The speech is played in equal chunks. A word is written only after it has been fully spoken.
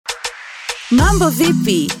Mambo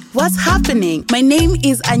Vipi, what's happening? My name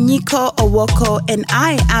is Anyiko Owoko and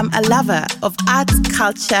I am a lover of arts,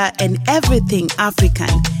 culture and everything African.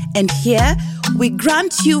 And here, we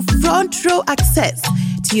grant you front row access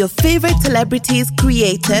to your favorite celebrities,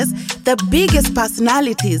 creators, the biggest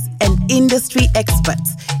personalities and industry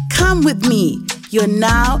experts. Come with me, you're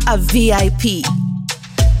now a VIP.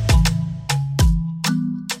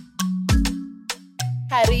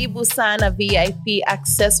 Karibu sana VIP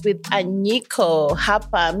Access with Anyiko.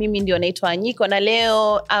 Hapa mimi ndio naitwa Anyiko na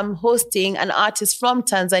leo I'm hosting an artist from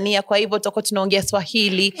Tanzania. Kwa hivyo tutakuwa tunaongea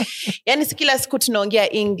Swahili. Yani si kila siku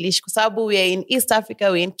tunaongea English kwa sababu we are in East Africa, we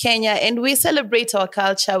are in Kenya and we celebrate our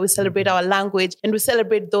culture, we celebrate our language and we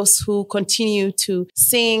celebrate those who continue to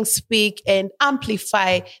sing, speak and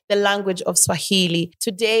amplify the language of Swahili.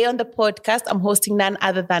 Today on the podcast I'm hosting none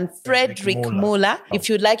other than Fredrick Mulla. If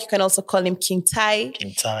you'd like you can also call him King Tai.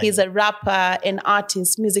 He's a rapper, an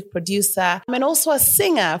artist, music producer, and also a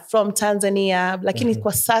singer from Tanzania. Lakini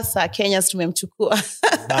kwa sasa Kenyans tumemchukua.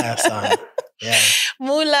 Baya sana. Yeah.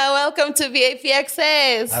 Mulla, welcome to VIP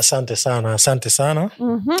Access. Asante sana. Asante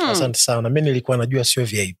sana. Mimi nilikuwa najua sio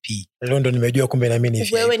VIP. Leo ndo nimejua kumbe na mimi ni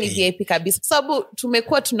VIP. Wewe ni VIP kabisa. Kwa sababu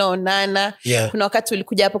tumekuwa tunaonana. Yeah. Kuna wakati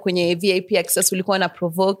ulikuja hapo kwenye VIP Access ulikuwa na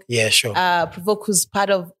Provoke. Yeah, sure. Provoke who's part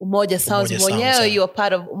of Umoja Sounds. Yeah. You are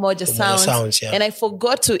part of Umoja Sounds. Yeah. And I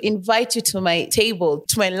forgot to invite you to my table,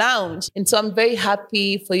 to my lounge. And so I'm very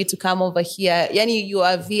happy for you to come over here. Yani you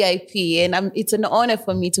are VIP and it's an honor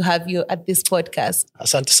for me to have you at this podcast.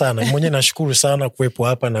 Asante sana. Mwenye nashukuru sana kuwepo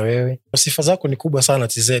hapa na wewe. Sifa zako ni kubwa sana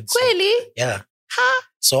TZ. Kweli? Yeah.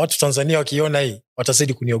 So watu Tanzania wakiona hii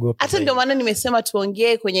watazidi kuniogopa. Hata ndio maana nimesema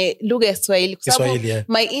tuongee kwenye lugha ya Kiswahili kwa sababu yeah.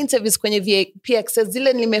 My interviews kwenye VIP Access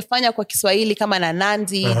zile nimefanya kwa Kiswahili kama na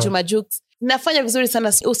Nandi, Juma Jux. Nafanya vizuri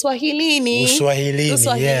sana Uswahilini.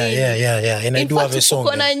 Yeah. And I do have a song.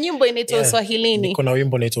 Kuna nyimbo inaitwa Uswahilini. Kuna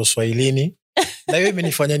wimbo inaitwa Uswahilini. Na wewe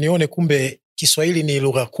imenifanya nione kumbe Kiswahili ni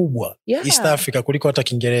lugha kubwa East Africa kuliko hata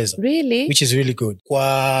Kiingereza. Really? Which is really good.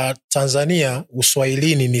 Kwa Tanzania,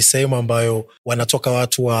 Uswahilini ni sehemu ambayo wanatoka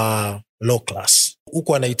watu wa low class.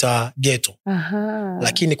 Huko wanaita ghetto.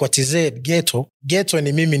 Lakini kwa TZ ghetto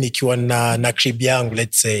ni mimi nikiwa na crib yangu,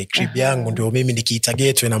 let's say. Crib yangu ndio mimi nikiita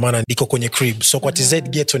ghetto ina maana niko kwenye crib. So kwa TZ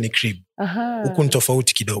ghetto ni crib. Huko ni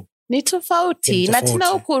tofauti kidogo. Ni tofauti. Na tena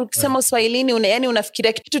huku ukisema Uswahilini yani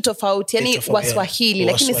unafikiria kitu tofauti, yani Waswahili,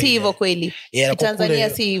 lakini si hivyo kweli. Tanzania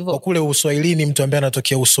si hivyo. Kwa kule Uswahilini mtu ambaye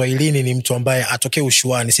anatokea Uswahilini ni mtu ambaye atokea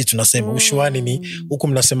Ushuani, sisi tunasema Ushuani ni huku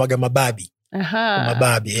mnasemaga mababi.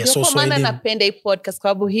 Mababi. So kwa maana napenda hii podcast kwa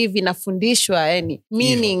sababu hivi nafundishwa yani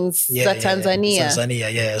meanings za Tanzania. Tanzania,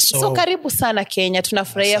 yeah. So karibu sana Kenya.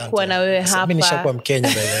 Tunafurahia kuwa na wewe hapa. Mimi nishakuwa Mkenya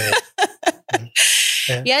by the way.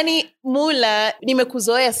 Yeah. Yani Mulla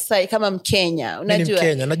nimekuzoea sasa kama Mkenya, unajua. Mimi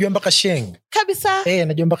Mkenya, najua mpaka sheng. Kabisa.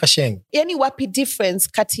 Najua mpaka sheng. Yani wapi difference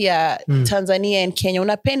kati ya Tanzania and Kenya?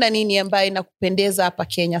 Unapenda nini ambaye inakupendeza hapa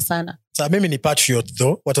Kenya sana? Sasa mimi ni patriot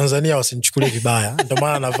though. Watanzania wasinichukulie vibaya. Ndio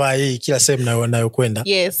maana navaa hii kila sehemu ninayokwenda.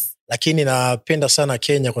 Yes. Lakini napenda sana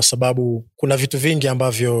Kenya kwa sababu kuna vitu vingi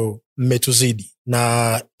ambavyo mmetuzidi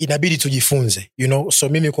na inabidi tujifunze, so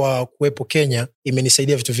mimi kwa kuwepo Kenya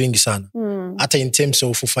imenisaidia vitu vingi sana. Hata in terms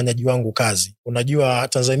of ufanyaji wangu kazi. Unajua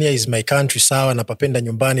Tanzania is my country, sawa, napapenda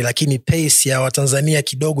nyumbani, lakini pace ya Watanzania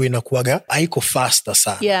kidogo inakuwaga haiko faster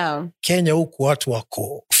sana. Yeah. Kenya huku watu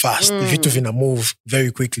wako fast, vitu vina move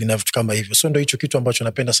very quickly na vitu kama hivyo. So ndio hicho kitu ambacho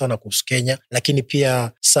napenda sana kuhusu Kenya, lakini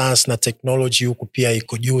pia science na technology huku pia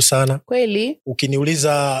iko juu sana. Kweli?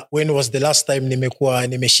 Ukiniuliza when was the last time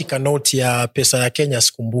nimeshika note ya pesa ya Kenya,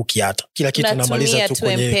 sikumbuki hata. Kila kitu namaliza tu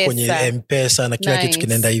kwenye M-Pesa na kila kitu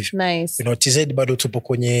kinaenda hivyo. Nice. TZ bado tupo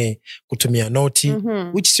kwenye kutumia noti,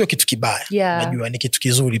 which sio kitu kibaya. Najua ni kitu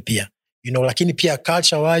kizuri pia. Lakini pia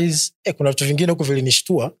culture wise, kuna vitu vingine huko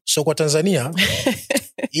vilinishtua. So kwa Tanzania,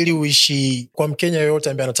 ili uishi kwa Mkenya yoyote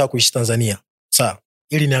ambaye anataka kuishi Tanzania, sawa,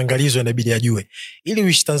 ili niangalizwe inabidi ajue. Ili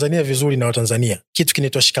uishi Tanzania vizuri na Watanzania, kitu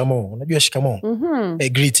kinaitwa shikamoo. Unajua shikamoo? A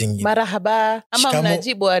greeting. Marahaba. Ama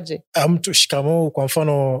mnajibu aje? Mtu shikamoo kwa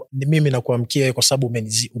mfano ni mimi nakuamkia kwa sababu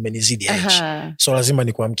umenizidi age. So lazima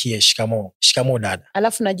nikuamkie shikamoo. Shikamoo dada.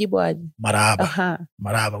 Alafu najibu aje? Marahaba.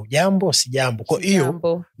 Marahaba. Ujambo, sijambo. Kwa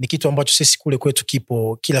hiyo ni kitu ambacho sisi kule kwetu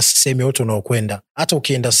kipo kila sehemu yote unaokwenda. Hata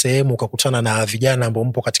ukienda sehemu ukakutana na vijana ambao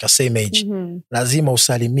mpo katika same age, lazima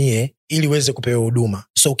usalimie ili uweze kupewa huduma.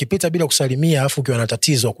 So ukipita bila kusalimia afu ukiwa na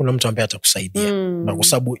tatizo hakuna mtu ambaye atakusaidia. Na kwa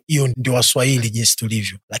sababu hiyo ndio Waswahili jinsi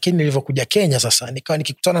tulivyo. Lakini nilivyokuja Kenya sasa nikawa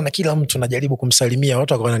nikikutana na kila mtu najaribu kumsalimia,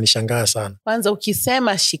 watu wakawa wananishangaa sana. Kwanza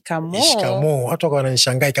ukisema shikamoo. Shikamoo, watu wakawa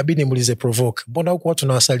wananishangaa, ikabidi nimuulize Provoke. Mbona huko watu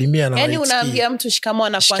nawasalimia na yaani unaambia mtu shikamoo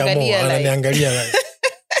na kuangalia ananiangalia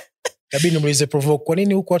kabini muulize provoke, kwa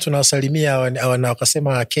nini huko watu nawasalimia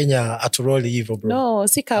wakasema Kenya aturoli hivyo bro? No,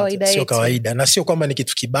 si kawaida yetu. Sio kawaida, na sio kwamba ni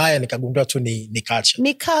kitu kibaya, nikagundua tu ni culture.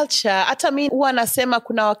 Ni culture. Hata mimi huwa nasema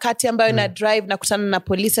kuna wakati ambayo na drive na kutana na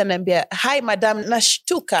polisi ananiambia, "Hi madam,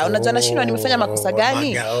 nashtuka." Unajua nashindwa nimefanya makosa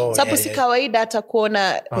gani? Sababu si kawaida hata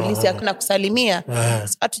kuona polisi hakuna kusalimia.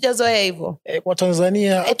 Hatujazoea hivyo. Kwa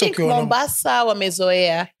Tanzania hata ukiona Mombasa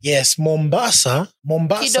wamezoea. Yes, Mombasa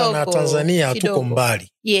kidogo, na Tanzania tuko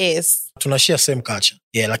mbali. Yes. Tunashare same culture.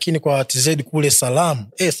 Yeah, lakini kwa TZ kule salamu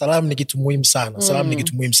ni kitu muhimu sana. Salamu ni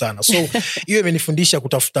kitu muhimu sana. So hiyo imenifundisha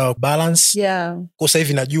kutafuta balance. Yeah. Kwa sasa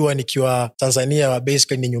hivi najua nikiwa Tanzania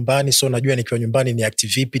basically ni nyumbani, so najua nikiwa nyumbani ni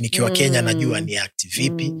active vipi, nikiwa Kenya najua ni active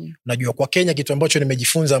vipi. Najua kwa Kenya kitu ambacho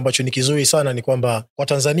nimejifunza ambacho ni kizuri sana ni kwamba kwa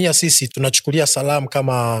Tanzania sisi tunachukulia salamu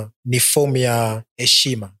kama ni form ya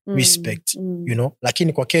heshima, respect, you know.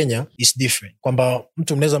 Lakini kwa Kenya is different. Kwamba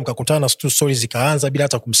mtu mnaweza mkakutana tu stories zikaanza bila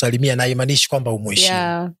hata kumsalimia na haimaanishi kwamba umheshimu.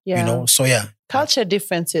 You know, so culture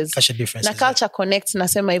differences. Na culture connect,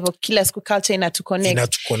 nasema hivyo kila siku culture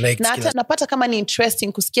inatuconnect. Na hata napata kama ni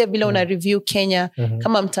interesting kusikia vile una review Kenya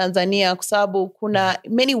kama Mtanzania, kwa sababu kuna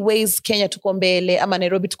many ways Kenya tuko mbele ama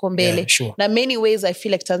Nairobi tuko mbele. Na many ways I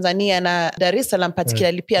feel like Tanzania na Dar es Salaam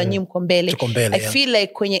particularly pia nyinyi mko mbele. I feel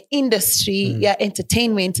like kwenye industry ya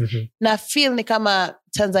entertainment na feel ni kama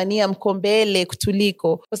Tanzania mko mbele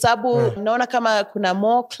kutuliko, kwa sababu naona kama kuna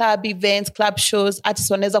more club events, club shows,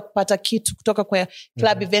 artists wanaweza kupata kitu kutoka kwa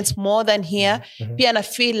club events more than here. Pia na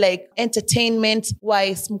feel like entertainment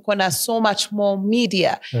wise mko na so much more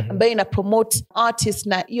media ambayo ina promote artists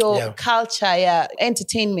na hiyo culture ya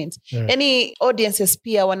entertainment. Yani audiences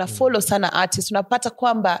pia wana follow sana artists. Unapata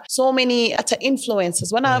kwamba so many hata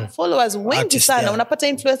influencers wana followers wengi sana. Unapata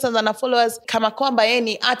influencers wana followers kama kwamba yeye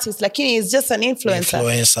ni artist lakini is just an influencer.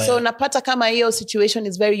 So napata kama hiyo situation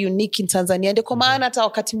is very unique in Tanzania. Ndio kwa maana hata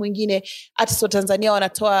wakati mwingine artists wa Tanzania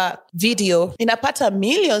wanatoa video inapata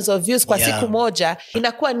millions of views kwa siku moja,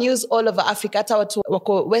 inakuwa news all over Africa. Hata watu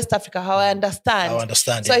wako West Africa hawa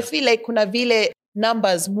understand. So I feel like kuna vile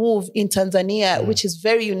numbers move in Tanzania which is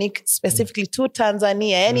very unique specifically to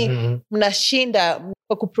Tanzania. Yani mnashinda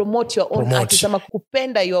kwa kupromote your own artist ama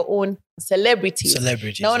kupenda your own celebrity.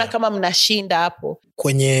 Naona kama mnashinda hapo.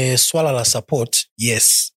 Kwenye swala la support,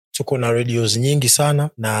 yes, tuko na radios nyingi sana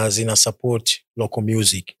na zina support local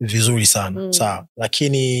music vizuri sana. Sawa.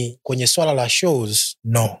 Lakini kwenye swala la shows,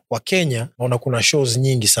 no. Kwa Kenya naona kuna shows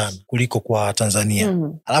nyingi sana kuliko kwa Tanzania.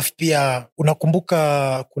 Alafu pia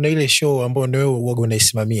unakumbuka kuna ile show ambayo ni wewe uwaga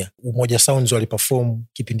unaisimamia, Umoja Sounds waliperform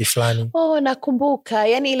kipindi fulani? Nakumbuka.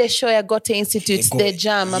 Yani ile show ya Gote Institute, The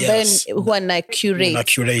Jam, ambayo huwa na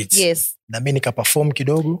curate. Yes. Na mimi nikaperform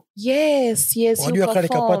kidogo. Yes. Unajua kale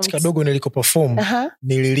kapati kadogo nilikoperform,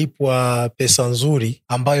 nililipwa pesa nzuri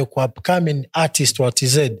ambayo kwa upcoming artist wa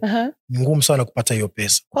TZ ni ngumu sana kupata hiyo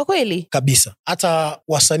pesa. Kwa kweli? Kabisa. Hata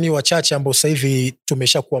wasanii wachache ambao sasa hivi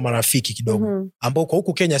tumeshakuwa marafiki kidogo, ambao kwa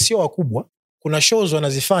huku Kenya sio wakubwa, kuna shows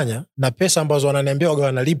wanazifanya na pesa ambazo wananiambia waga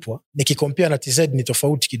wanalipwa, nikikompea na TZ ni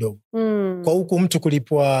tofauti kidogo. Kwa huku mtu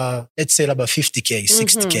kulipwa let's say labda 50k,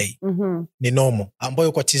 60k ni normal,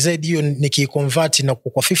 ambayo kwa TZ hiyo nikiconvert na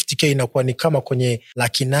kwa 50k inakuwa ni kama kwenye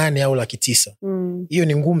 800,000 au 900,000. Hiyo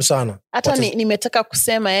ni ngumu sana. Hata nimetaka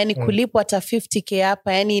kusema yani kulipwa hata 50k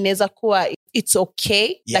hapa yani inaweza kuwa it's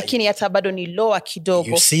okay, lakini hata bado ni lower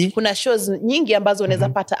kidogo. Kuna shows nyingi ambazo unaweza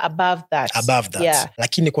pata above that.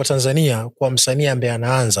 Lakini kwa Tanzania kwa msanii ambaye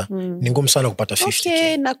anaanza ni ngumu sana kupata 50k.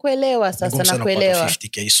 Okay, nakuelewa sasa, nakuelewa.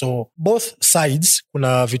 50k. So both sides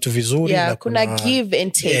kuna vitu vizuri na kuna give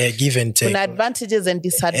and take. Kuna advantages and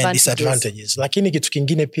disadvantages. Lakini kitu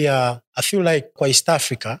kingine pia I feel like kwa East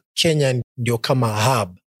Africa, Kenya ndio kama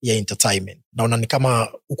hub ya entertainment. Naona ni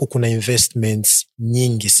kama huku kuna investments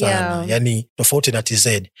nyingi sana. Yani tofauti na TZ.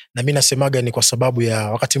 Na mimi nasemaga ni kwa sababu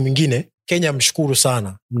ya wakati mwingine Kenya mshukuru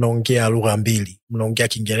sana, mnaongea lugha mbili, mnaongea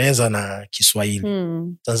Kiingereza na Kiswahili.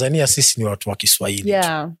 Tanzania sisi ni watu wa Kiswahili.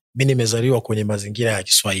 Mimi nimezaliwa kwenye mazingira ya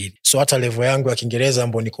Kiswahili. So hata level yangu ya Kiingereza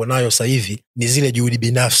ambayo niko nayo sasa hivi ni zile juhudi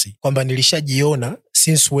binafsi, kwamba nilishajiona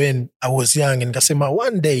since when I was young, nikasema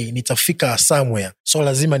one day nitafika somewhere, so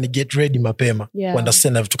lazima ni get ready mapema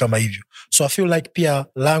understand vitu kama hivyo. So I feel like pia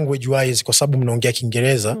language wise, kwa sababu mnaongea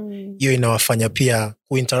Kiingereza, hiyo inawafanya pia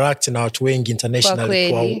kuinteract na watu wengi internationally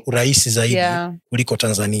kwa urahisi zaidi kuliko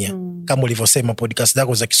Tanzania. Kama ulivyosema podcast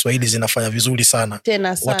zako za Kiswahili zinafanya vizuri sana.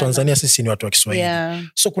 Wa Tanzania sisi ni watu wa Kiswahili.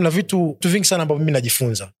 So kuna vitu vingi sana ambavyo mimi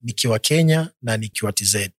najifunza nikiwa Kenya na nikiwa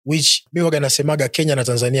TZ, which mimi waga nasemaga Kenya na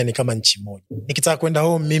Tanzania ni kama nchi moja. Nikitaka kwenda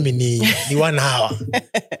home mimi ni 1 hour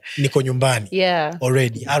niko nyumbani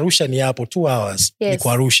already. Arusha ni hapo 2 hours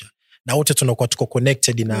niko Arusha. na wote tunakuwa tuko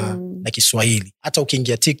connected na Kiswahili. Hata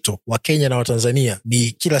ukiingia TikTok, wa Kenya na wa Tanzania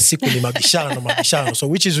ni kila siku ni mabishano so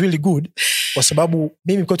which is really good, kwa sababu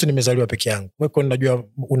mimi kwetu nimezaliwa peke yangu. Wewe najua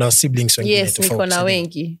una siblings wengi. Yes, niko na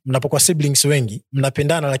wengi. Mnapokuwa siblings wengi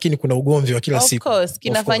mnapendana, lakini kuna ugomvi wa kila siku. Of course,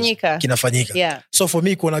 kinafanyika. Yeah. So for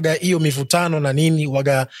me kuonaga hiyo mivutano na nini,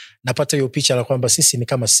 waga napata hiyo picha la kwamba sisi ni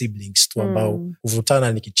kama siblings tu ambao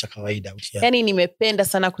kuvutana ni kitu cha kawaida. Yani nimependa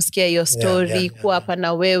sana kusikia hiyo story, kuwa hapa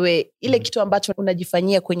na wewe, ile kitu ambacho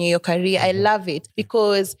unajifanyia kwenye hiyo career. I love it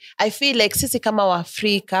because I feel like sisi kama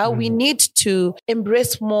Waafrika we need to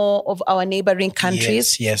embrace more of our neighboring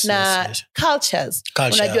countries na cultures.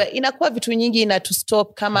 Unajua inakuwa vitu nyingi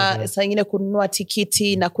inatustop kama saa nyingine kununua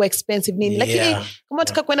tikiti na kuwa expensive nini, lakini kama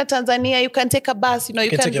tukakwenda Tanzania you can take a bus, you know,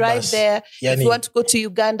 you can drive there. If you want to go to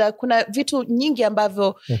Uganda, kuna vitu nyingi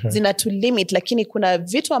ambavyo zinatu limit, lakini kuna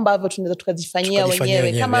vitu ambavyo tunaweza tukazifanyia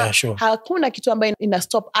wenyewe. Kama hakuna kitu ambayo ina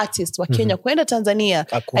stop artist wa Kenya kwenda Tanzania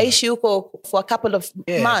aishi huko for a couple of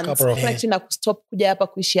months, kuna kustop kuja hapa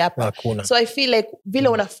kuishi hapa. So I feel like vile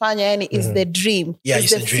unafanya yani is the dream, is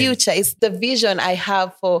the future, is the vision I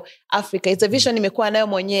have for Africa. It's a vision nimekuwa nayo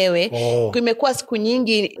mwenyewe. Kumekuwa siku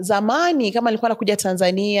nyingi zamani kama nilikuwa nakuja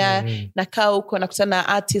Tanzania nakaa huko nakutana na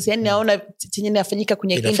artists, yani naona chenye inafanyika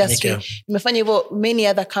kwenye industry. Nimefanya hivyo many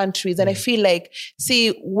other countries and I feel like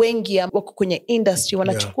si wengi wako kwenye industry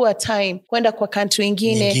wanachukua time kwenda kwa country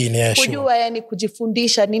nyingine kujua yani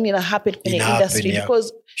kujifundisha nini na happen kwenye industry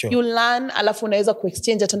because you learn alafu unaweza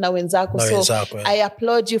kuexchange hata na wenzako. I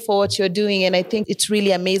applaud you for what you're doing and I think it's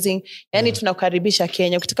really amazing. Yani tunakukaribisha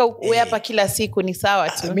Kenya. Ukitaka uwe hapa kila siku ni sawa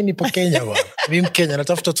tu. Mimi nipo Kenya bwana. Mimi Mkenya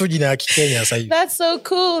natafuta tu jina ya Kenya sasa hivi. That's so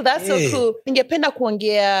cool. So cool. Ningependa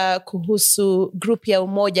kuongea kuhusu group ya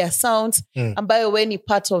Umoja Sounds ambayo wewe ni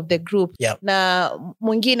part of the group. Na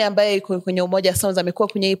mwingine ambaye yuko kwenye Umoja Sounds amekuwa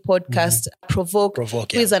kwenye hii podcast Provoke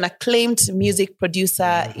who is an acclaimed music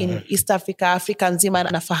producer in East Africa, Afrika nzima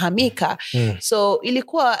anafahamika. So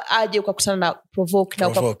ilikuwa aje ukakutana na Provoke na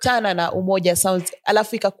ukakutana na Umoja Sounds,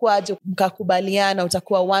 alafu ikakuwa aje mkakubaliana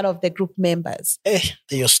utakuwa one of the group members?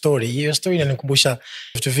 Hiyo story inanikumbusha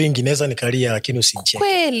vitu vingi, naweza nikalia lakini usinicheke.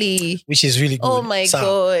 Kweli. Which is really good. Oh my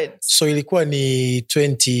God. So ilikuwa ni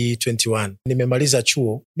 2021. Nimemaliza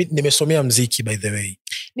chuo. Nimesomea muziki by the way.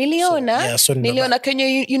 Niliona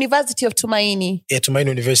kwenye University of Tumaini.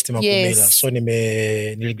 Tumaini University Makumila. So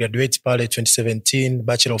niligraduate pale 2017,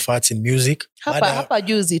 Bachelor of Arts in Music. Hapa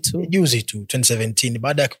juzi tu 2017.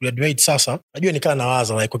 Baada ya kugraduate sasa, najua nikaa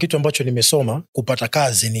nawaza na kwa kitu ambacho nimesoma kupata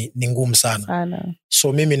kazi ni ngumu sana.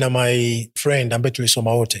 So mimi na my friend ambaye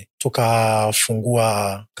tulisoma wote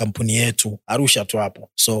tukafungua kampuni yetu Arusha tu hapo.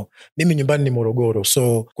 So mimi nyumbani ni Morogoro.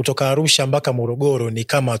 So kutoka Arusha mpaka Morogoro ni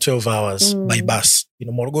kama 12 hours by bus.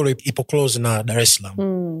 Morogoro ipo close na Dar es Salaam.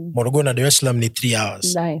 Morogoro na Dar es Salaam ni 3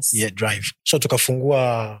 hours. Nice. Drive. So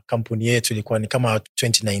tukafungua kampuni yetu ilikuwa ni kama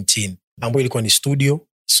 2019 ambayo ilikuwa ni studio.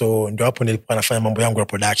 So ndio hapo nilikuwa nafanya mambo yangu ya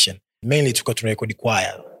production. Mainly tulikuwa tunarekodi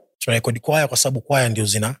kwaya kwa sababu kwaya ndio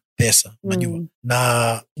zina pesa, unajua.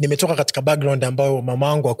 Na nimetoka katika background ambayo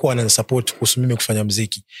mamangu hakuwa ananisupport kuhusu mimi kufanya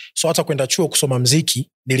muziki. So hata kwenda chuo kusoma muziki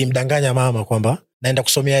nilimdanganya mama kwamba naenda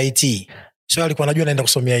kusomea IT. So alikuwa anajua naenda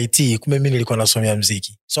kusomea IT, kumbe mimi nilikuwa nasomea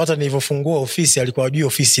muziki. So hata nilivyofungua ofisi alikuwa ajui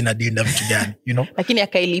ofisi ina deal na vitu gani, you know. Lakini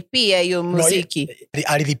akailipia hiyo muziki.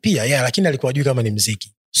 Alilipia, lakini alikuwa ajui kama ni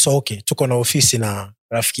muziki. So okay, tuko na ofisi na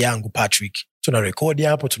rafiki yangu Patrick. Tunarekodi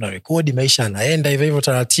hapo, maisha yanaenda hivyo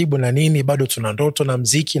taratibu na nini, bado tuna ndoto na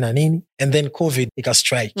muziki na nini. And then COVID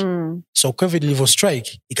ika-strike. So COVID ilivyo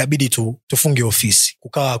strike, ikabidi tufunge ofisi.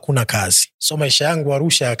 Kukawa hakuna kazi. So maisha yangu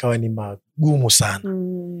Arusha yakawa ni magumu sana.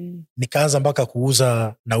 Nikaanza mpaka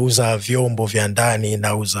nauza vyombo vya ndani,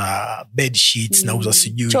 nauza bed sheets, nauza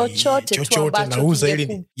sijui chochote nauza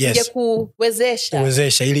ili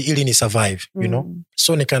kuwezesha ili ni survive, you know.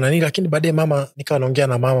 So nikanani, lakini baadaye nikawa naongea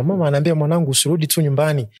na mama ananiambia, mwanangu usirudi tu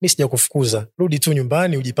nyumbani, mimi sijakufukuza, rudi tu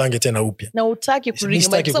nyumbani ujipange tena upya. Na utaki kurudi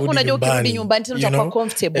nyumbani kwa sababu unajua ukirudi nyumbani tena utakuwa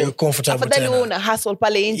comfortable. Afadhali wewe una hustle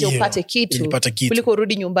pale nje upate kitu kuliko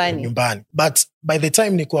urudi nyumbani. But by the time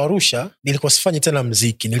nilikuwa Arusha, nilikuwa sifanyi tena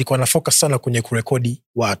muziki, nilikuwa na focus sana kwenye kurekodi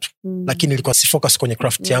watu. Lakini nilikuwa si focus kwenye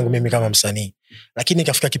craft yangu mimi kama msanii. Lakini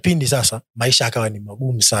ikafika kipindi sasa maisha yakawa ni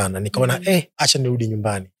magumu sana. Nikaona acha nirudi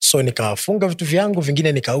nyumbani. So nikafunga vitu vyangu,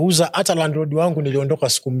 vingine nikauza. Hata landlord wangu niliondoka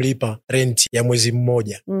sikumlipa rent ya mwezi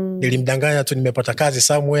mmoja. Nilimdanganya tu nimepata kazi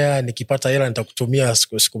somewhere, nikipata hela nitakutumia,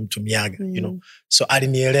 sikumtumiaga, you know. So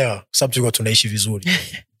alinielewa kwa sababu tulikuwa tunaishi vizuri.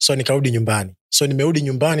 So nikarudi nyumbani. So nimerudi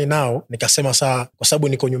nyumbani nao, nikasema saa kwa sababu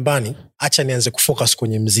niko nyumbani, acha nianze kufocus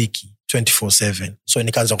kwenye muziki 24/7. So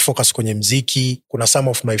nikaanza kufocus kwenye muziki. Kuna some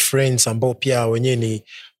of my friends ambao pia wenyewe ni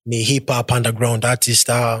ni hip hop underground artist,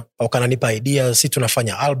 wakananipa ideas, si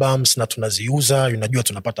tunafanya albums na tunaziuza, unajua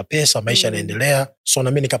tunapata pesa, maisha yanaendelea. So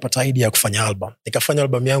na mimi nikapata idea ya kufanya album. Nikafanya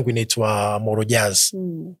album yangu inaitwa Moro Jazz.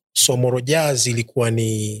 So Moro Jazz ilikuwa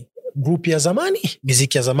ni group ya zamani,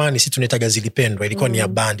 muziki ya zamani, si tunaitaga Zilipendwa, ilikuwa ni ya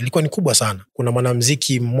band, ilikuwa ni kubwa sana. Kuna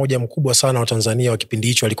mwanamuziki mmoja mkubwa sana wa Tanzania wa kipindi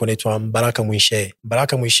hicho alikuwa anaitwa Baraka Mwishe.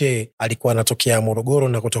 Baraka Mwishe alikuwa anatokea Morogoro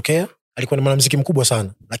na kutokea, alikuwa ni mwanamuziki mkubwa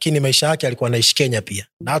sana, lakini maisha yake alikuwa anaishi Kenya pia,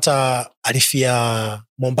 na hata alifia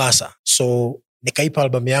Mombasa. So nikaipa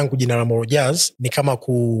albamu yangu jina la Moro Jazz, ni kama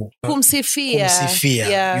kumsifia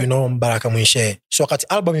yeah. You know, Baraka Mwishe. So wakati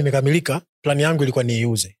albamu imekamilika, plani yangu ilikuwa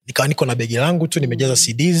niiuze. Nikawa niko na begi langu tu, nimejaza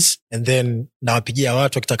CDs, and then nawapigia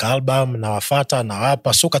watu wakitaka album, nawafata,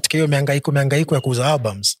 nawapa. So katika hiyo mihangaiko ya kuuza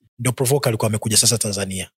albums, ndio Provoke alikuwa amekuja sasa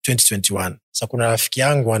Tanzania 2021. Sasa kuna rafiki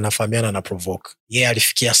yangu anafahamiana na Provoke. Yeye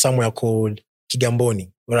alifikia somewhere called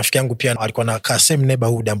Kigamboni. Rafiki yangu pia alikuwa na same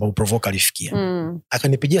neighborhood ambapo Provoke alifikia.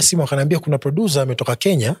 Akanipigia simu akaniambia kuna producer ametoka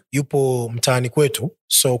Kenya, yupo mtaani kwetu.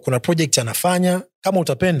 So kuna project anafanya, kama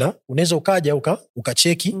utapenda unaweza ukaja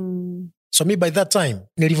ukacheki. So me by that time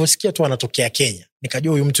nilivyosikia tu anatokea Kenya,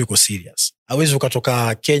 nikajua huyu mtu yuko serious. Hawezi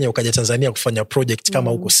ukatoka Kenya ukaja Tanzania kufanya project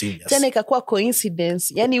kama uko serious. Tena ikakuwa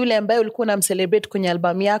coincidence. Yani yule ambaye ulikuwa unamcelebrate kwenye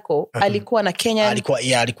album yako alikuwa na Kenya.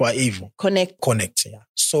 Alikuwa hivyo. Connect yeah.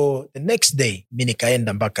 So the next day mimi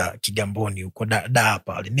nikaenda mpaka Kigamboni huko da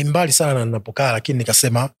pale. Ni mbali sana na ninapokaa, lakini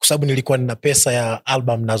nikasema kwa sababu nilikuwa nina pesa ya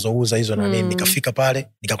album nazouza hizo na nini, nikafika pale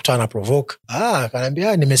nikakutana na Provoke.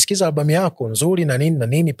 Akaniambia nimesikiza album yako nzuri na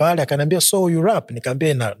nini pale. Akaniambia so you rap?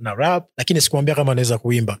 Nikamwambia na rap, lakini sikumwambia kama naweza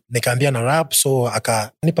kuimba. Nikamwambia na rap. So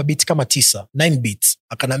akanipa beat kama 9 beats.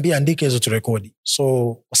 Akaniambia andike hizo turekodi.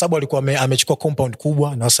 So kwa sababu alikuwa amechukua compound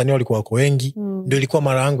kubwa na wasanii walikuwa wako wengi, ndio ilikuwa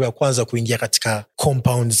mara yangu ya kwanza kuingia katika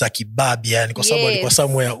compound za kibabi, yani kwa sababu alikuwa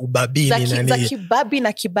somewhere ya ubabini za kibabi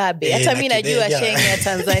na kibabe. Hata mimi najua shengi ya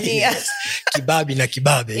Tanzania. Yes. Kibabi na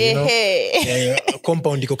kibabe, you know.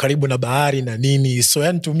 Compound iko karibu na bahari na nini. So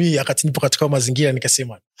yani to me akati nipo katika mazingira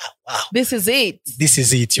nikasema wow. This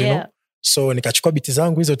is it, you know. So nikachukua biti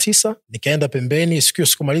zangu hizo 9, nikaenda pembeni,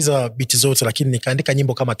 sikumaliza biti zote, lakini nikaandika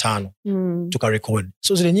nyimbo kama 5. Tukarekodi.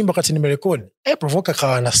 So zile nyimbo wakati nimerekodi, Provoke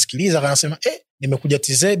akawa anasikiliza, akasema nimekuja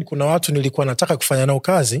TZ, kuna watu nilikuwa nataka kufanya nao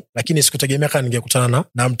kazi, lakini sikutegemea kama ningekutana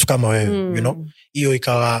na mtu kama wewe, you know. Hiyo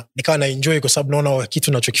nikawa na enjoy kwa sababu naona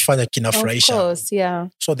kitu ninachokifanya kinafurahisha. Of course, yeah.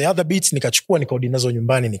 So the other beats nikachukua nikarudi nazo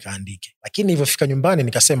nyumbani nikaandike. Lakini nilipofika nyumbani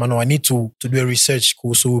nikasema no, I need to do a research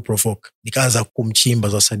kuhusu Provoke. Nikaanza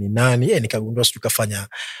kumchimba sasa ni nani. Nikagundua sijui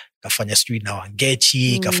kafanya sijui na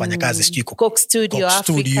Wangechi, kafanya kazi sijui Coke Studio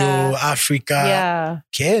Africa. Yeah.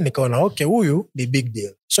 Okay, nikaona huyu ni big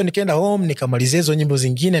deal. So nikaenda home nikamalizia hizo nyimbo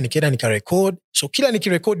zingine, nikaenda nikarecord. So kila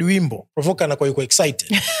nikirecord wimbo, Provoke anakuwa yuko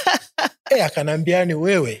excited. Akaniambia ni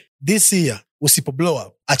wewe this year usipo blow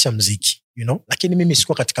up acha mziki, you know. Lakini mimi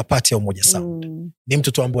sikuwa katika party ya Umoja Sound. Ni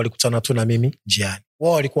mtu tu ambaye alikutana tu na mimi njiani.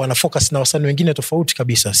 Wao walikuwa wana focus na wasanii wengine tofauti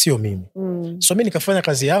kabisa, sio mimi. So mimi nikafanya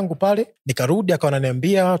kazi yangu pale, nikarudi akawa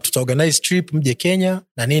ananiambia tutaorganize trip mje Kenya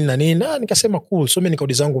na nini. Nikasema cool. So mimi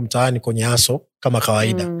nikarudi zangu mtaani kwenye aso kama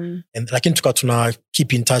kawaida. Lakini tuna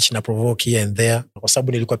keep in touch na Provoke here and there, kwa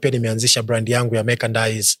sababu nilikuwa pia nimeanzisha brand yangu ya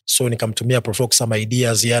merchandise. So nikamtumia Provoke some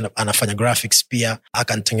ideas, anafanya graphics pia,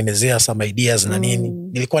 akanitengenezea some ideas na nini.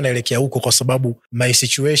 Nilikuwa naelekea huko kwa sababu my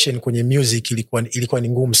situation kwenye music ilikuwa ni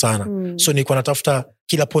ngumu sana. So nilikuwa natafuta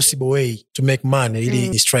kila possible way to make money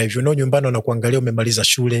ili strive. You know, nyumbani wanakuangalia umemaliza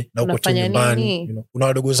shule na uko tu nyumbani, you know. Una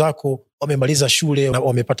wadogo zako wamemaliza shule,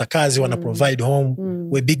 wamepata kazi, wana provide home.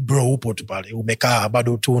 We big bro upo tu pale, umekaa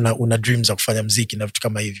bado tu una dreams za kufanya muziki na vitu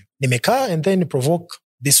kama hivyo. Nimekaa and then Provoke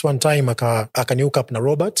this one time akani hook up na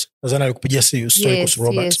Robert. Nadhani alikupigia story kuhusu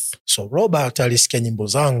Robert. So Robert alisikia nyimbo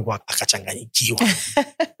zangu akachanganyikiwa.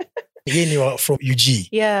 Yeye ni from UG.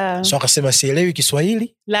 Yeah. So akasema sielewi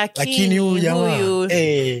Kiswahili, lakini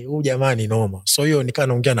huyu jamaa ni noma. So hiyo nikaa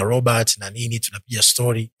naongea na Robert na nini, tunapiga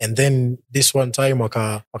story. And then this one time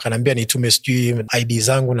wakaniambia nitume sijui ID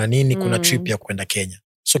zangu na nini, kuna trip ya kwenda Kenya.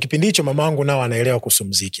 So kipindi hicho mamangu nao anaelewa kuhusu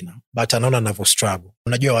muziki na but anaona ninavyo struggle.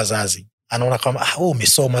 Unajua wazazi, anaona kama wewe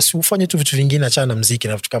umesoma, si ufanye tu vitu vingine, achana na muziki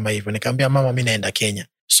na vitu kama hivyo. Nikamwambia mama mimi naenda Kenya.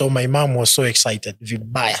 So my mom was so excited,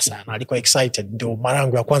 vibaya sana. Alikuwa excited, ndio mara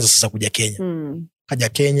yangu ya kwanza sasa kuja Kenya. Kaja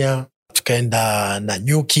Kenya, tukaenda na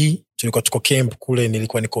Nyuki, tulikuwa tuko camp kule,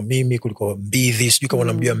 nilikuwa niko mimi, kuliko Mbithi, sijui kama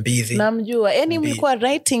unamjua Mbithi. Namjua. Yani mlikuwa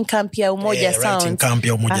writing camp ya Umoja Sound. Writing camp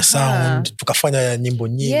ya Umoja Sound. Tukafanya nyimbo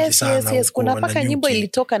nyingi sana. Yes. Kuna paka nyimbo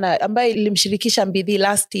ilitoka na ambayo ilimshirikisha Mbithi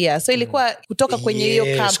last year. So ilikuwa kutoka kwenye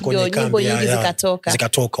hiyo camp ndio nyimbo nyingi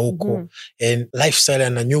zikatoka huko. And lifestyle ya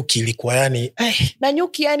Nanyuki ilikuwa yani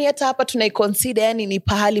Nanyuki yani hata hapa tunaiconsider yani ni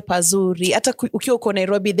pahali pazuri. Hata ukiwa uko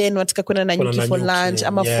Nairobi then wataka kwenda Nanyuki for lunch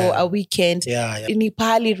ama for a weekend. Ni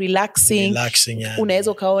pahali relaxing.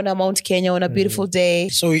 Unaweza ukaona Mount Kenya on a beautiful day.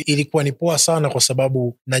 So ilikuwa ni poa sana kwa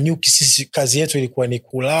sababu Nanyuki sisi kazi yetu ilikuwa ni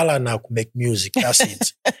kulala na kumake music. That's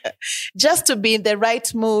it. Just to be in the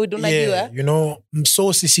right mood, unajua. You know,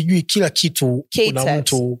 msosi sijui kila kitu kuna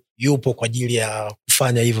mtu yupo kwa ajili ya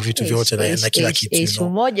kufanya hivyo vitu vyote na kila kitu.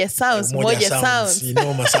 Umoja Sounds.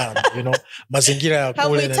 Inoma sana, you know. Mazingira ya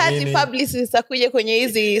kule na nini. Publicists akuje kwenye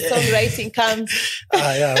hizi songwriting camps.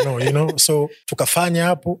 You know. So tukafanya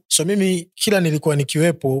hapo. So mimi kila nilikuwa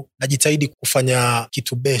nikiwepo najitahidi kufanya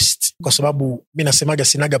kitu best. Kwa sababu mimi nasemaga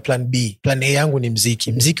sinaga plan B. Plan A yangu ni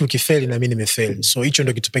mziki. Mziki ukifeli na mimi nimefeli. So hicho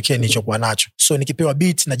ndio kitu pekee nilichokuwa nacho. So nikipewa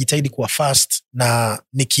beat najitahidi kuwa fast, na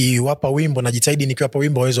nikiwapa wimbo najitahidi nikiwapa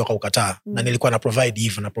wimbo waweze wakaukataa. Na nilikuwa na provide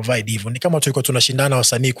hivyo. Ni kama tulikuwa tunashindana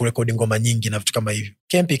wasanii kurekodi ngoma nyingi na vitu kama hivyo.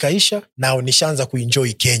 Camp ikaisha na nishaanza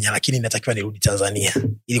kuenjoy Kenya, lakini natakiwa nirudi Tanzania.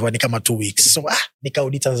 Ilikuwa ni kama 2 weeks. So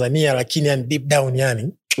nikarudi Tanzania, lakini yani deep down yani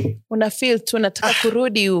una feel tu nataka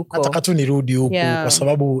kurudi huko. Nataka tu nirudi huko kwa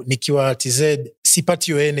sababu nikiwa TZ sipati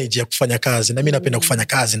hiyo energy ya kufanya kazi, na mimi napenda kufanya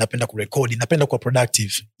kazi, napenda kurekodi, napenda kuwa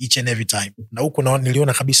productive each and every time. Na huko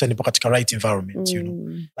niliona kabisa nipo katika right environment, you know.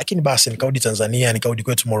 Lakini basi nikarudi Tanzania, nikarudi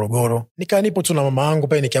kwetu Morogoro. Nipo tu na mama yangu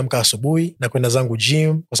pale, nikiamka asubuhi na kwenda zangu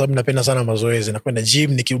gym kwa sababu napenda sana mazoezi. Na kwenda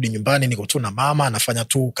gym, nikirudi nyumbani niko tu na mama, nafanya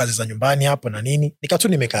tu kazi za nyumbani hapo na nini. Nikatu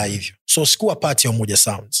nimekaa hivyo. So sikuwa part ya Umoja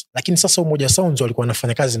Sounds. Lakini sasa Umoja Sounds walikuwa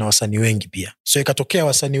wanafanya kazi na wasanii wengi pia. So ikatokea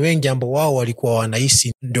wasanii wengi ambao wao walikuwa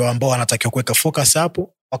wanahisi ndio ambao wanatakiwa kuweka focus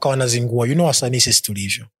hapo, wakawa wanazingua. You know, wasanii sisi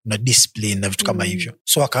tulivyo na discipline na vitu kama hivyo.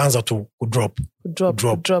 So wakaanza tu kudrop.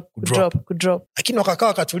 Lakini wakakaa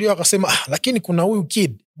wakatulia wakasema, lakini kuna huyu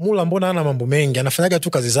kid Mulla, mbona hana mambo mengi, anafanyaga tu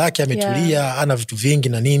kazi zake, ametulia, hana vitu vingi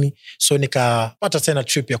na nini. So nikapata tena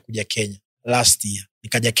trip ya kuja Kenya last year.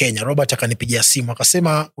 Nikaja Kenya, Robert akanipigia simu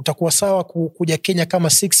akasema utakuwa sawa kuja Kenya kama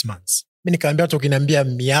 6 months. Mimi nikaambia tu ukiniambia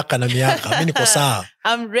miaka na miaka mimi niko sawa.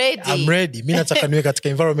 I'm ready. Mimi nataka niwe katika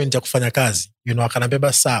environment ya kufanya kazi. You know, akaniambia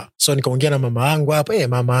basi sawa. So nikaongea na mama yangu hapa,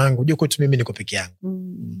 mama yangu, unajua kwetu mimi niko peke yangu.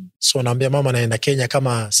 So naambia mama naenda Kenya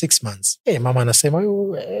kama 6 months. Mama anasema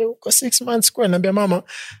uko 6 months kwa, naambia mama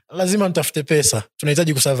lazima nitafute pesa.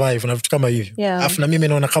 Tunahitaji kusurvive na vitu kama hivyo. Alafu na mimi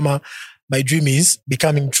naona kama my dream is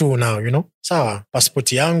becoming true now, you know. Sawa,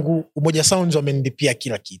 passport yangu, Umoja Sounds wamenilipia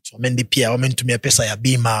kila kitu. Wamenitumia pesa ya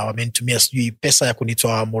bima, wamenitumia sijui pesa ya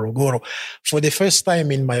kunitoa Morogoro. For the first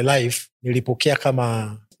time in my life, nilipokea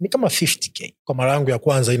kama 50k. Kwa mara yangu ya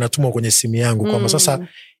kwanza inatumwa kwenye simu yangu kwamba sasa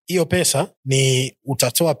hiyo pesa ni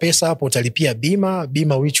utatoa pesa hapo, utalipia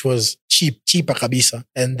bima which was cheaper kabisa,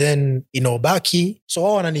 and then inaobaki. So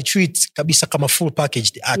wao wananitreat kabisa kama full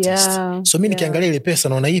packaged artist. So mimi nikiangalia ile pesa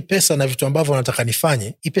naona hii pesa na vitu ambavyo nataka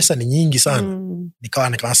nifanye, hii pesa ni nyingi sana.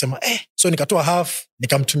 Nikasema so nikatoa half,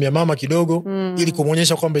 nikamtumia mama kidogo ili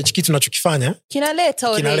kumuonyesha kwamba hichi kitu ninachokifanya kinaleta,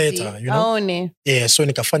 you know? Aone. So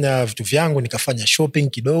nikafanya vitu vyangu, nikafanya shopping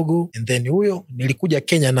kidogo, and then nilikuja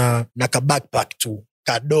Kenya na ka backpack tu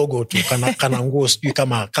kadogo tu, kana nguo sijui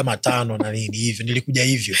kama 5 na nini hivyo. Nilikuja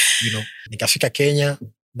hivyo, you know. Nikafika Kenya,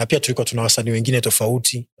 na pia tulikuwa tuna wasanii wengine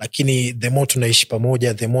tofauti, lakini the more tunaishi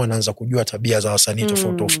pamoja, the more anaanza kujua tabia za wasanii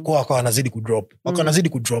tofauti. Kwa wakawa wanazidi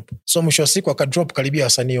kudrop. So mwisho wa siku wakadrop karibia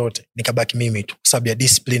wasanii wote. Nikabaki mimi tu kwa sababu ya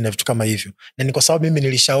discipline na vitu kama hivyo. Na ni kwa sababu mimi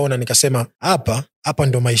nilishaona, nikasema hapa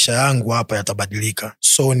ndo maisha yangu hapa yatabadilika.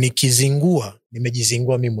 So nimejizingua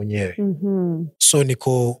mimi mwenyewe. So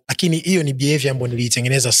lakini hiyo ni behavior ambayo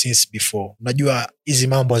niliitengeneza since before. Unajua hizi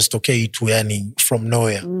mambo hazitokei tu yani from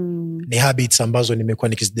nowhere. Ni habits ambazo nimekuwa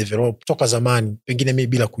nikizidevelop toka zamani, pengine mimi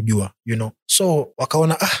bila kujua, you know. So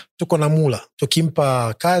wakaona tuko na Mulla,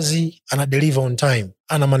 tukimpa kazi ana deliver on time,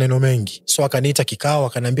 ana maneno mengi. So akaniita kikao,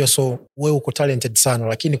 akaniambia so wewe uko talented sana,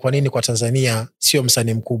 lakini kwa nini kwa Tanzania sio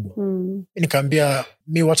msanii mkubwa? Nikaambia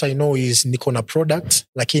me what I know is niko na product,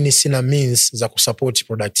 lakini sina means za kusupport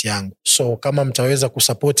product yangu. So kama mtaweza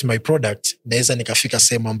kusupport my product, naweza nikafika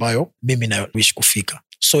sehemu ambayo mimi na wish kufika.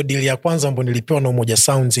 So deal ya kwanza ambayo nilipewa na Umoja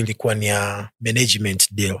Sounds ilikuwa ni ya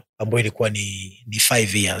management deal, ambayo ilikuwa ni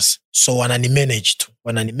 5 years. So wanani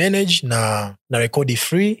manage na rekodi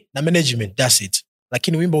free na management, that's it.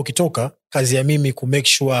 lakini wimbo ukitoka, kazi ya mimi kumake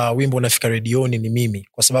sure wimbo unafika redioni ni mimi,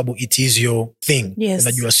 kwa sababu it is your thing. Yes.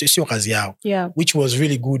 Unajua sio kazi yao. Yeah. Which was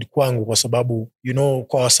really good kwangu, kwa sababu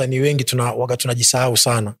kwa wasanii wengi tunajisahau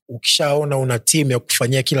sana. Ukishaona una team ya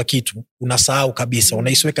kufanyia kila kitu, unasahau kabisa.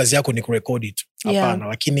 Unaisiwe kazi yako ni kurekodi tu. Hapana,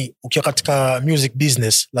 lakini ukiwa katika music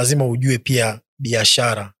business lazima ujue pia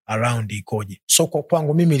biashara around ikoje. So kwa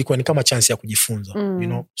kwangu mimi ilikuwa ni kama chance ya kujifunza.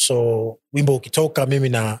 So wimbo ukitoka mimi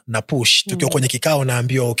na push. Tukiwa kwenye kikao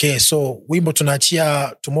naambiwa okay, so wimbo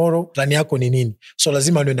tunaachia tomorrow, plan yako ni nini? So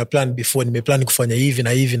lazima niwe na plan before, nimeplan kufanya hivi na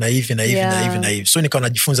hivi na hivi na hivi na hivi na hivi. So nikawa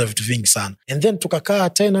najifunza vitu vingi sana. And then tukakaa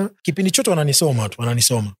tena, kipindi chote wananisoma.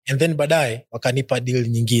 And then baadaye wakanipa deal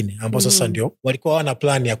nyingine ambapo sasa ndio walikuwa wana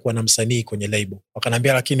plan ya kuwa na msanii kwenye label.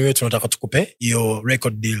 Wakaniambia lakini wewe tunataka tukupe hiyo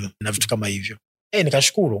record deal na vitu kama hivyo.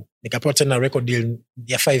 Nikashukuru, nikapewa tena record deal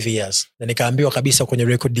ya 5 years. Na nikaambiwa kabisa kwenye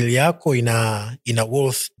record deal yako ina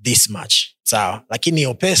worth this much. Sawa, lakini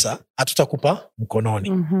hiyo pesa hatutakupa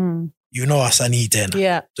mkononi. Wasanii tena.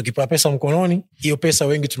 Yeah. Tukipewa pesa mkononi, hiyo pesa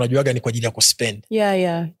wengi tunajuaga ni kwa ajili ya kuspend.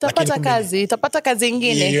 Tapata kazi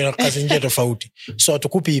ingine. Hiyo kazi ingine tofauti. So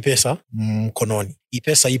hatukupi hii pesa mkononi. Hii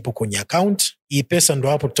pesa ipo kwenye account. Hii pesa ndo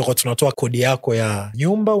hapo tutakuwa tunatoa kodi yako ya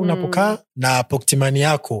nyumba unapokaa na pocket money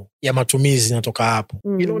yako ya matumizi inatoka hapo.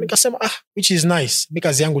 Nikasema which is nice. Mimi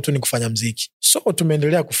kazi yangu tu ni kufanya muziki. So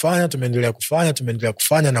tumeendelea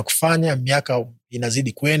kufanya, miaka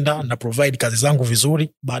inazidi kwenda na provide kazi zangu vizuri.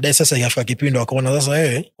 Baadaye sasa ikafika kipindi wakaona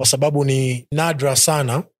sasa kwa sababu ni nadra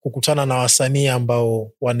sana kukutana na wasanii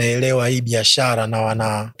ambao wanaelewa hii biashara na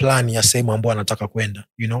wana plan ya sehemu ambao wanataka kwenda,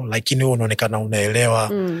 lakini wewe unaonekana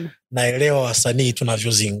unaelewa. Naelewa wasanii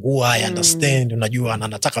tunavyozingua, I understand, unajua, na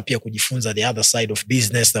nataka pia kujifunza the other side of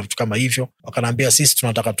business na vitu kama hivyo. Wakaniambia sisi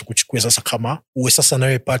tunataka tukuchukue sasa kama uwe sasa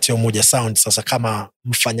nawe part ya Umoja Sound, sasa kama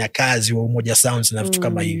mfanyakazi wa Umoja Sound na vitu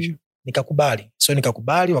kama hivyo.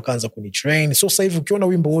 Nikakubali, wakaanza kunitrain. So sasa hivi ukiona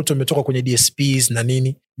wimbo wote umetoka kwenye DSPs na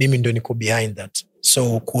nini, mimi ndio niko behind that.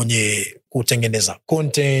 So kwenye kutengeneza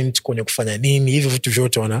content, kwenye kufanya nini, hivyo vitu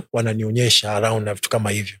vyote wananionyesha around na vitu kama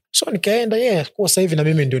hivyo. So nikaenda kwa sasa hivi na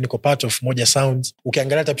mimi ndio niko part of Moja Sounds.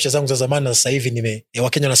 Ukiangalia hata picha zangu za zamani na sasa hivi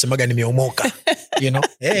Wakenya wanasemaga nimeomoka.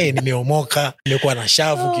 Nimeomoka, nimekuwa na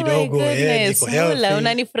shavu kidogo, niko healthy.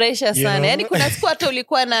 Unanifurahisha sana. Yaani kuna siku hata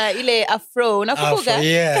ulikuwa na ile afro, unakumbuka?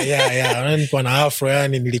 Nilikuwa na afro,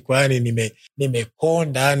 nilikuwa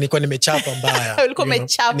nimekonda, nilikuwa nimechapa mbaya.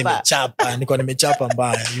 Ulikuwa nimechapa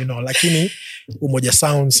mbaya, lakini Umoja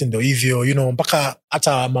Sounds ndio hivyo, mpaka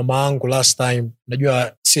hata mama yangu last time,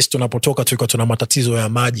 najua sisi tunapotoka tulikuwa tuna matatizo ya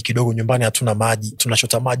maji kidogo nyumbani, hatuna maji,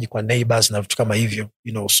 tunachota maji kwa neighbors na vitu kama hivyo,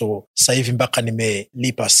 so sasa hivi mpaka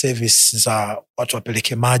nimelipa service za watu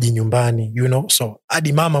wapeleke maji nyumbani, so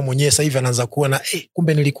hadi mama mwenyewe sasa hivi anaanza kuona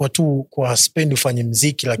kumbe nilikuwa tu kwa spend ufanye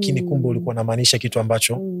muziki, lakini kumbe ulikuwa unamaanisha kitu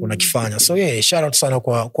ambacho unakifanya. So shout out sana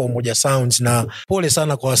kwa Umoja Sounds, na pole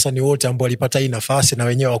sana kwa wasanii wote ambao walipata hii nafasi na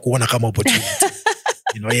wenyewe wakuona kama opportunity.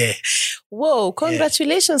 Wow,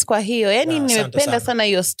 congratulations kwa hiyo. Yani nimependa sana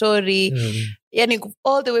your story. Yani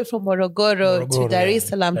all the way from Morogoro to Dar es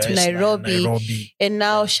Salaam to Nairobi, and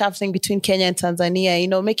now shuffling between Kenya and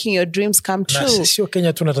Tanzania, making your dreams come true. Na sio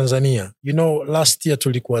Kenya tu na Tanzania. Last year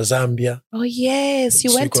tulikuwa Zambia. Oh yes,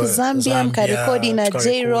 you went to Zambia, mkarekodi na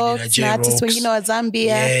J-Rock na artists wengine wa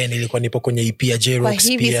Zambia. Nilikuwa nipo kwenye EP ya J-Rock pia.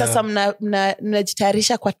 Kwa hivi sasa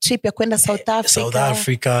mnajitayarisha kwa trip ya kwenda South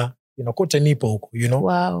Africa. Kote nipo huko,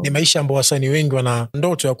 Wow. Ni maisha ambayo wasanii wengi wana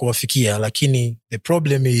ndoto ya kuwafikia, lakini the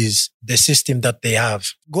problem is the system that they have.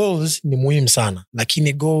 Goals ni muhimu sana,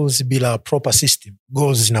 lakini goals bila proper system,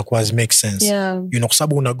 goals zinakuwa make sense. Yeah. Kwa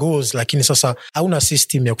sababu una goals lakini sasa hauna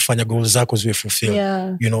system ya kufanya goals zako ziwe fulfilled.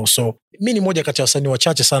 Yeah. So mimi ni moja kati ya wasanii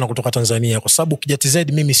wachache sana kutoka Tanzania, kwa sababu KJTZ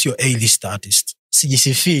mimi sio A-list artist.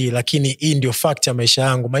 Sijisifii, lakini hii ndio fact ya maisha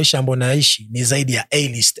yangu. Maisha ambayo naishi ni zaidi ya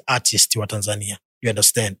A-list artist wa Tanzania. You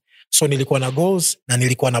understand? So nilikuwa na goals na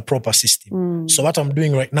nilikuwa na proper system. So what I'm doing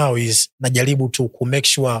right now is najaribu tu ku make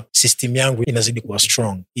sure system yangu inazidi kuwa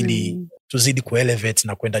strong ili tuzidi kuelevate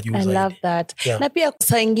na kwenda juu zaidi. I love that. Yeah. Na pia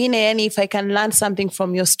saa ingine, if I can learn something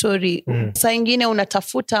from your story, saa ingine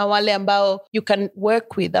unatafuta wale ambao you can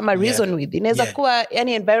work with ama reason with. Inaweza kuwa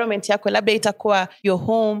environment yako labda itakuwa your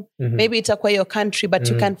home, maybe itakuwa your country, but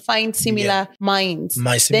you can find similar minds.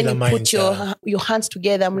 Then you put your hands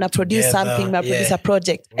together, mna produce something, mna produce a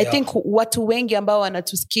project. I think watu wengi ambao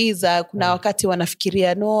wanatusikiza kuna wakati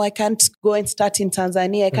wanafikiria, no, I can't go and start in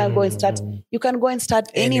Tanzania, I can't go and start. You can go and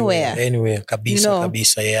start anywhere. anywhere kabisa,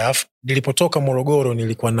 kabisa. Yeah. Nilipotoka Morogoro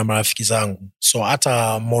nilikuwa na marafiki zangu. So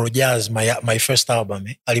hata Moro Jazz, my first album,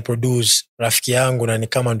 aliproduce rafiki yangu na ni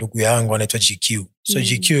kama ndugu yangu anaitwa GQ. So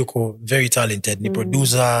GQ yuko very talented. Ni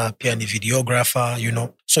producer, pia ni videographer,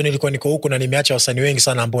 So nilikuwa niko huko na nimeacha wasanii wengi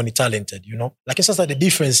sana ambao ni talented, Lakini sasa the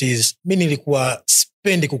difference is, mimi nilikuwa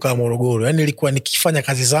sipendi kukaa Morogoro. Yani nilikuwa nikifanya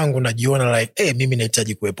kazi zangu najiona like, mimi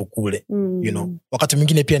nahitaji kuwepo kule, Wakati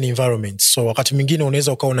mwingine pia ni environment. So wakati mwingine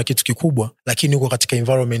unaweza ukawa na kitu kikubwa, lakini uko katika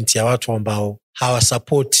environment ya watu ambao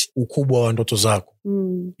hawasupport ukubwa wa ndoto zako.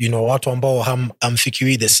 Watu ambao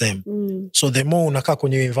hamfikiri the same. So the more unakaa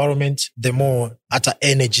kwenye environment, the more hata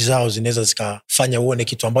energy zao zinaweza zikafanya uone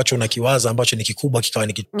kitu ambacho unakiwaza ambacho ni kikubwa kikawa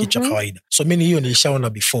ni kitu cha kawaida. So mimi hiyo nilishaona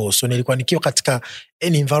before. So nilikuwa nikiwa katika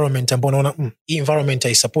any environment ambao naona hii environment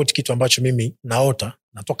haisupport kitu ambacho mimi naota,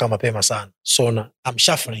 natoka mapema sana. So I'm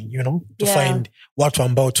shuffling, to find watu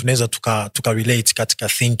ambao tunaweza tuka relate katika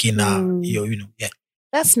thinking na hiyo, yeah.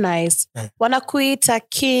 That's nice. Wanakuita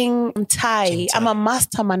King Tai ama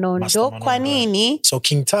Master Manondo. Kwa nini? So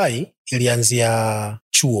King Tai ilianzia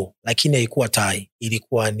chuo, lakini haikuwa Tai,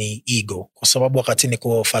 ilikuwa ni ego. Kwa sababu wakati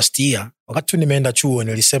niko first year, wakati tu nimeenda chuo,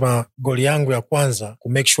 nilisema goli yangu ya kwanza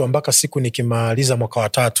kumake sure mpaka siku nikimaliza mwaka wa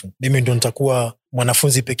 3, mimi ndo nitakuwa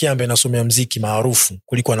mwanafunzi pekee ambaye nasomea muziki maarufu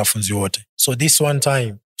kuliko wanafunzi wote. So this one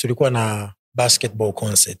time tulikuwa na basketball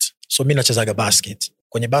concert. So mimi nachezaga basket.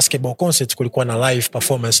 Kwenye basketball concert kulikuwa na live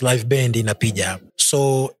performance, live band inapiga hapo.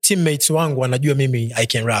 So teammates wangu wanajua mimi I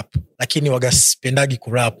can rap, lakini wagasipendagi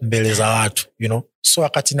kurap mbele za watu, So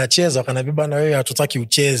wakati nacheza wakaniambia, bana wewe hatutaki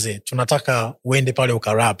ucheze, tunataka uende pale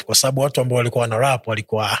ukarap, kwa sababu watu ambao walikuwa wana rap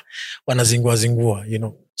walikuwa wanazingua,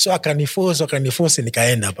 So akaniforce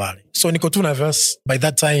nikaenda pale. So niko tu na verse. By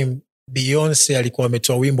that time Beyonce alikuwa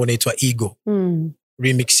ametoa wimbo unaitwa Ego.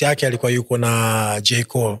 Remix yake alikuwa yuko na J.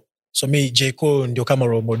 Cole. So mi J. Cole ndio kama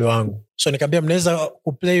role model wangu. So nikamwambia mnaweza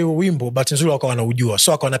kuplay wimbo, but nzuri wakawa wanaujua.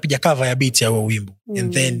 So akawa anapiga cover ya beat ya huo wimbo.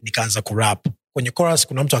 And then nikaanza kurap. Kwenye chorus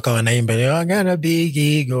kuna mtu akawa anaimba, I got a big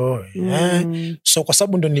ego. So kwa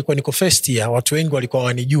sababu ndio nilikuwa niko first year, watu wengi walikuwa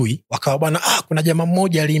wanijui. Wakawa bwana, kuna jamaa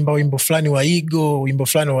mmoja aliimba wimbo fulani wa ego, wimbo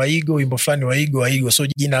fulani wa ego, wimbo fulani wa ego. So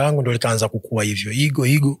jina langu ndio likaanza kukua hivyo,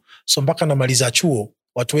 ego. So mpaka namaliza chuo,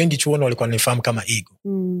 watu wengi chuoni walikuwa wananifahamu kama ego.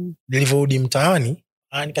 Nilivyorudi mtaani,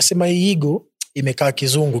 nikasema hii ego imekaa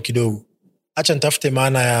kizungu kidogo. Acha nitafute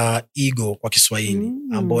maana ya ego kwa Kiswahili,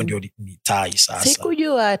 ambao ndio ni Tai sasa.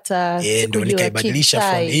 Sikujua hata. Ndio nikaibadilisha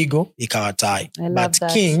from ego ikawa Tai. But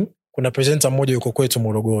that. King, kuna presenter mmoja yuko kwetu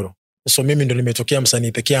Morogoro. So mimi ndio nimetokea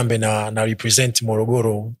msanii pekee ambaye na represent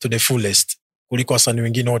Morogoro to the fullest kuliko wasanii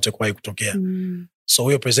wengine wote kwa kutokea. So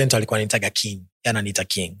huyo presenter alikuwa anitaga King, ananiita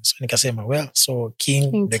King. So nikasema so King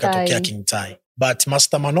ndio ikatokea King Tai. But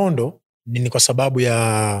Master Manondo ni kwa sababu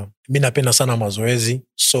ya mimi napenda sana mazoezi.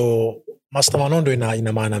 So Master Manondo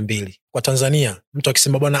ina maana mbili. Kwa Tanzania, mtu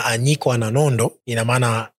akisema bwana Anyiko ana nondo, ina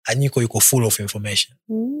maana Anyiko yuko full of information.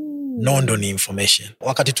 Nondo ni information.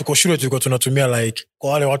 Wakati tuko shule tulikuwa tunatumia like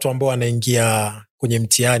kwa wale watu ambao wanaingia kwenye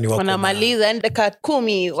mtihani wako wanamaliza dakika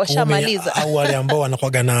 10 washamaliza, au wale ambao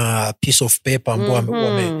wanakuwa na piece of paper ambao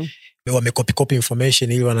wamecopy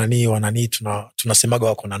information ili wanani tunasemaga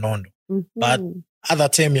wako na nondo. But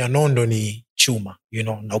other term ya nondo ni chuma,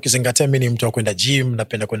 na ukizingatia mimi ni mtu wa kwenda gym,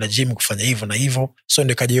 napenda kwenda gym kufanya hivyo na hivyo, so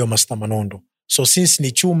ndio kaja hiyo Master Manondo. So since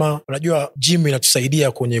ni chuma, unajua gym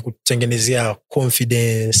inatusaidia kwenye kutengenezea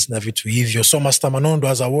confidence na vitu hivyo. So Master Manondo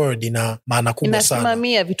as a word ina maana kubwa sana.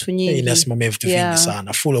 Inasimamia vitu nyingi. Inasimamia vitu vingi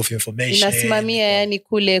sana, full of information. Inasimamia yani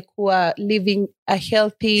kule kuwa living a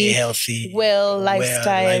healthy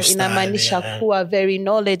lifestyle. Inamaanisha kuwa very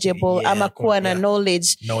knowledgeable, ama kuwa na knowledge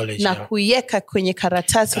na kuiweka kwenye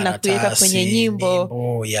karatasi na kuiweka kwenye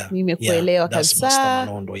nyimbo. Nimekuelewa kabisa.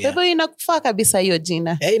 Kwa hivyo inakufaa kabisa hiyo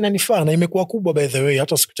jina. Inanifaa na imekuwa kubwa by the way,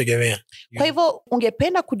 hata sikutegemea. Kwa hivyo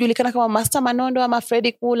ungependa kujulikana kama Master Manondo ama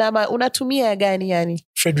Fredrick Mulla, ama unatumia gani yani?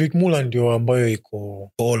 Fredrick Mulla ndio ambayo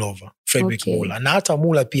iko all over. Fredrick Mulla. Na hata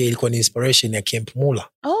Mulla pia ilikuwa ni inspiration ya Camp Mulla.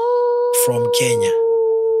 From Kenya.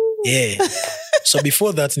 Yeah. So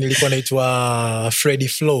before that nilikuwa naitwa Freddy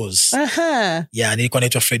Flows. Yeah, nilikuwa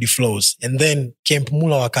naitwa Freddy Flows. And then Camp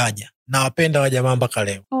Mulla wakaja. Na wapenda wa jamaa mpaka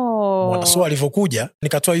leo. So alivyokuja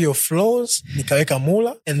nikatoa hiyo Flows nikaweka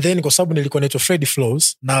Mulla, and then kwa sababu nilikuwa naitwa Freddy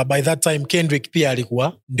Flows, na by that time Kendrick pia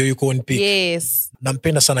alikuwa ndio yuko on pick. Yes.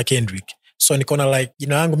 Nampenda sana Kendrick. So nikaona like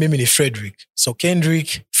jina langu mimi ni Fredrick. So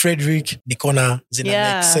Kendrick Fredrick nikaona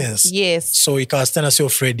zina make sense. Yes. So ikawa tena sio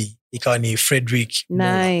Freddy, ikawa ni Fredrick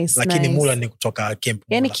Mulla. Lakini Mulla ni kutoka camp Mulla.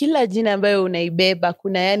 Yani kila jina ambayo unaibeba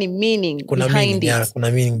kuna yani meaning behind it. Yeah,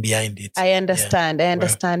 kuna meaning behind it. I understand.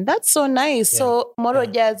 That's so nice. Yeah. So Moro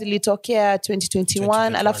Jazz ilitokea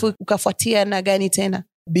 2021 alafu ukafuatia na gani tena?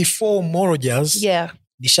 Before Moro Jazz,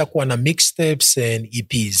 nishakuwa na mixtapes and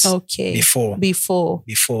EPs. Okay.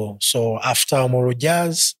 Before. So after Moro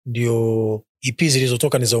Jazz ndio EP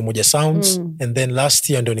zilizotoka ni za Umoja Sounds and then last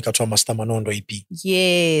year ndio nikatoa Master Manondo EP.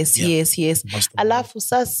 Yes. Alafu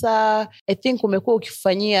sasa I think umekuwa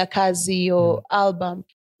ukifanyia kazi yo album.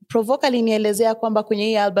 Provoke alinielezea kwamba kwenye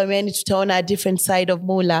hii album yani tutaona a different side of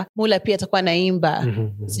Mulla. Mulla pia atakuwa naimba.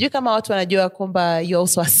 Sijui kama watu wanajua kwamba you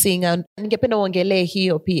also a singer. Ningependa uongelee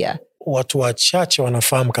hiyo pia. Watu wachache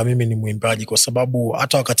wanafahamu kama mimi ni mwimbaji kwa sababu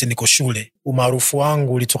hata wakati niko shule umaarufu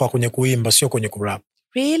wangu ulitoka kwenye kuimba sio kwenye kurap.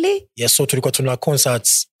 Really? Yes, so tulikuwa tuna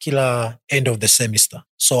concerts kila end of the semester.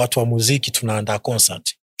 So watu wa muziki tunaandaa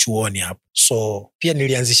concert chuoni hapo. So pia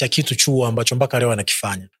nilianzisha kitu chuo ambacho mpaka leo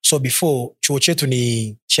anakifanya. So before chuo chetu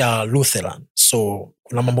ni cha Lutheran. So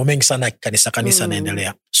kuna mambo mengi sana kanisa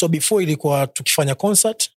naendelea. So before ilikuwa tukifanya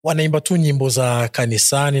concert wanaimba tu nyimbo za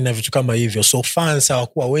kanisani na vitu kama hivyo. So fans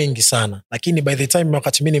hawakuwa wengi sana. Lakini by the time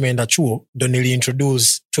wakati mimi nimeenda chuo ndo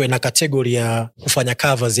niliintroduce tuwe na category ya kufanya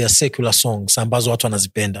covers ya secular songs ambazo watu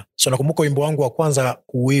wanazipenda. So nakumbuka wimbo wangu wa kwanza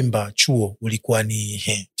kuimba chuo ulikuwa ni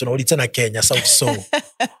tunarudi tena Kenya, South Soul.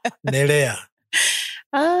 Nelea.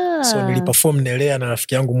 So niliperform Nelea na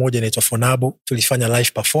rafiki yangu mmoja anaitwa Fonabo. Tulifanya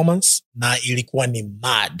live performance na ilikuwa ni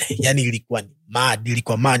mad. Yani ilikuwa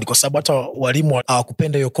mad kwa sababu hata walimu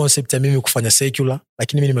hawakupenda hiyo concept ya mimi kufanya secular,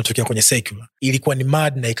 lakini mimi nimetokea kwenye secular. Ilikuwa ni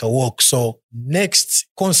mad na ika-work. So next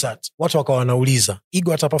concert watu wakawa wanauliza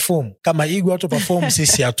Igo ataperform? Kama Igo hataperform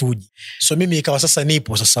sisi hatuji. So mimi ikawa sasa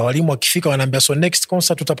nipo. Sasa walimu wakifika wanaambia so next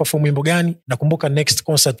concert utaperform wimbo gani? Nakumbuka next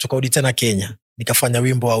concert tukarudi tena Kenya. Nikafanya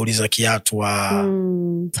wimbo wa Uliza Kiatu wa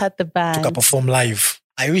tukaperform live.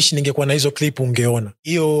 I wish ningekuwa na hizo clip ungeona.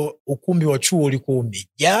 Hiyo ukumbi wa chuo ulikuwa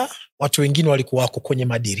umejaa. Watu wengine walikuwa wako kwenye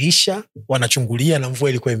madirisha wanachungulia na mvua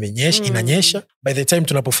ilikuwa inanyesha. By the time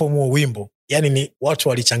tunaperform huo wimbo, yani ni watu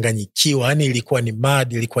walichanganyikiwa, yani ilikuwa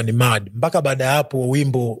ni mad. Mpaka baada ya hapo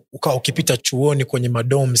wimbo ukawa ukipita chuoni kwenye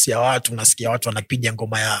madoms ya watu unasikia watu wanapiga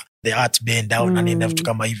ngoma ya The Art Band au na nini vitu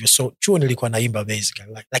kama hivyo. So chuo nilikuwa naimba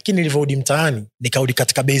basically. Lakini nilivyorudi mtaani nikarudi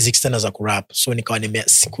katika basics tena za kurap. So nikawa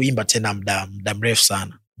sikuimba tena muda mrefu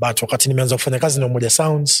sana. But wakati nimeanza kufanya kazi na Umoja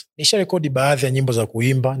Sounds, nisharekodi baadhi ya nyimbo za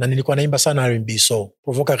kuimba na nilikuwa naimba sana R&B. So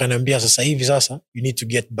Provoke akaniambia sasa hivi sasa you need to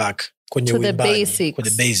get back kwenye uimbaji, kwenye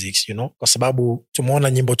basics, you know, kwa sababu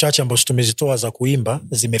tumeona nyimbo chache ambazo tumezitoa za kuimba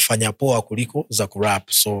zimefanya poa kuliko za kurap.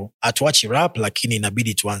 So hatuachi rap lakini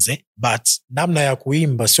inabidi tuanze, but namna ya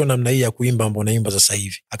kuimba sio namna hii ya kuimba ambayo naimba sasa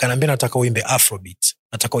hivi. Akaniambia nataka uimbe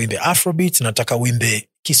Afrobeat, nataka uimbe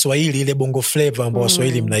Kiswahili, ile bongo flavor ambao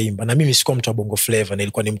Waswahili mnaimba. Na mimi sikuwa mtu wa bongo flavor,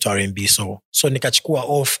 nilikuwa ni mtu wa R&B. So nikachukua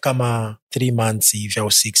off kama 3 months hivi au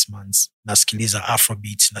 6 months. Nasikiliza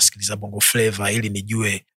Afrobeat, nasikiliza bongo flavor ili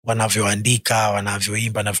nijue wanavyoandika,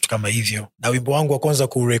 wanavyoimba na vitu kama hivyo. Na wimbo wangu wa kwanza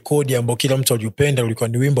kurekodi ambao kila mtu aliupenda ulikuwa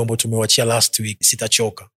ni wimbo ambao tumewachia last week,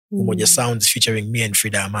 Sitachoka. Umoja Sounds featuring me and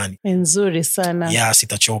Frida Amani. Nzuri sana. Yeah,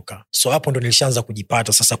 Sitachoka. So hapo ndo nilishaanza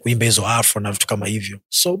kujipata sasa kuimba hizo afro na vitu kama hivyo.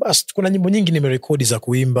 So basi kuna nyimbo nyingi nimerekodi za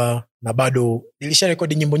kuimba na bado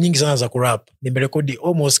nilisharekodi nyimbo nyingi sana za kurap. Nimerekodi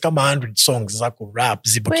almost kama 100 songs za kurap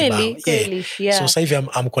zipo kibao. Yeah. So sasa hivi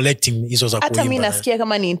I'm collecting hizo za kuimba. Hata mimi nasikia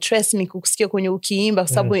kama ni interest ni kusikia kwenye ukiimba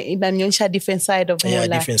kwa sababu inanionyesha different side of Mulla. Yeah,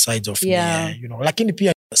 different sides of me, you know. Lakini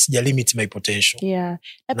pia sija limit my potential. Yeah.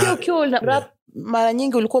 Na pia ukiwa rap mara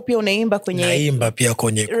nyingi ulikuwa pia unaimba kwenye naimba pia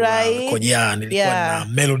kwenye nilikuwa na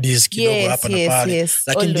melodies kidogo hapa na pale,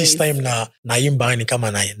 lakini this time naimba ni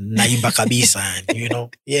kama naimba kabisa you know.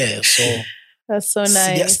 Yeah, so that's so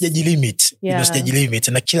nice. Sijajilimit, sijajilimit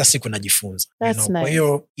na kila siku najifunza, you know. Kwa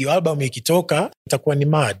hiyo album ikitoka itakuwa ni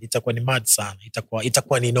mad sana,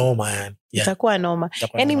 itakuwa ni noma yani. Yeah. Itakuwa noma.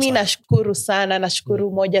 Yani mimi nashukuru sana, nashukuru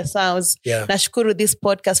Umoja Sounds. Nashukuru this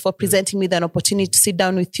podcast for presenting me the opportunity to sit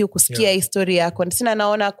down with you kusikia historia yako. Sina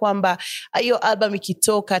naona kwamba hiyo album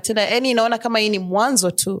ikitoka tena, yani naona kama hii ni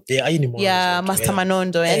mwanzo tu. Hii ni mwanzo. Ya Master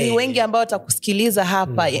Manondo. Yani wengi ambao watakusikiliza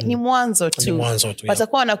hapa ni mwanzo tu. Ni mwanzo tu.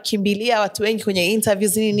 Watakuwa wanakimbilia watu wengi wengi kwenye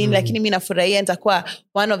interviews nini lakini mimi nafurahia nitakuwa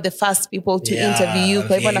one of the first people to interview you.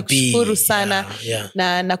 Kwa hivyo nakushukuru sana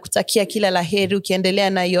na nakutakia kila laheri ukiendelea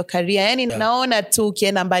na your career. Yani naona tu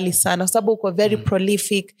ukienda mbali sana kwa sababu uko very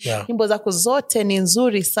prolific. Nyimbo zako zote ni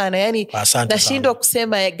nzuri sana. Yani nashindwa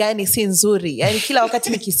kusema gani si nzuri. Yani kila wakati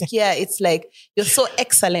nikisikia it's like you're so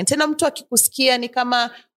excellent. Tena mtu akikusikia ni kama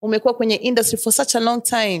umekuwa kwenye industry for such a long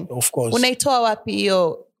time. Of course. Unaitoa wapi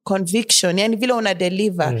hiyo conviction? Yani vile una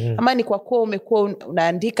deliver. Ama ni kwa kuwa umekuwa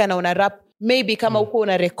unaandika na una rap, maybe kama uko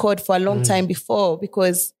una record for a long time before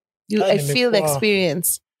because I feel the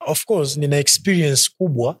experience. Of course, nina experience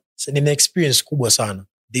kubwa sana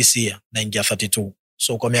this year naingia 32.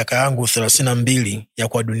 So kwa miaka yangu 32 ya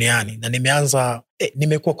kwa duniani na nimeanza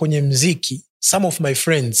nimekuwa kwenye muziki. Some of my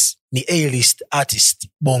friends ni A-list artist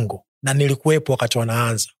Bongo na nilikuwepo wakati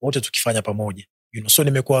wanaanza wote tukifanya pamoja, so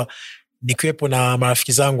nikiwepo na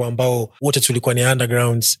marafiki zangu ambao wote tulikuwa ni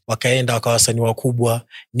undergrounds, wakaenda wakawa wasanii wakubwa,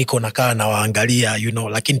 niko nakaa na waangalia,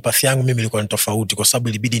 lakini path yangu mimi ilikuwa ni tofauti kwa sababu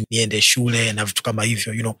ilibidi niende shule na vitu kama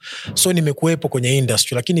hivyo, so nimekuwepo kwenye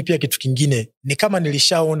industry. Lakini pia kitu kingine ni kama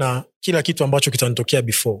nilishaona kila kitu ambacho kitanitokea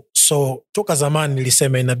before, so toka zamani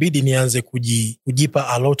nilisema inabidi nianze kujipa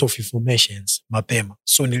a lot of informations mapema.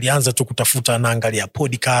 So nilianza tu kutafuta, naangalia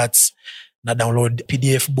podcasts, na download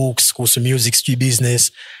PDF books kuhusu music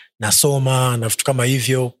business, nasoma na vitu kama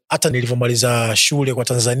hivyo. Hata nilivyomaliza shule kwa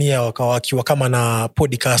Tanzania wakiwa kama na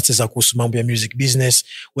podcast za kuhusu mambo ya music business,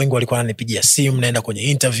 wengi walikuwa wananipigia simu, naenda kwenye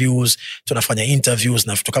interviews, tunafanya interviews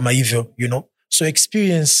na vitu kama hivyo, So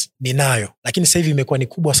experience ninayo, lakini sasa hivi imekuwa ni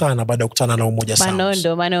kubwa sana baada ya kukutana na Umoja Sounds.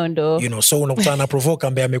 Manondo. So unakutana na Provoker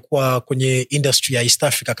ambaye amekuwa kwenye industry ya East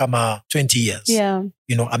Africa kama 20 years. Yeah.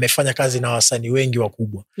 Amefanya kazi na wasanii wengi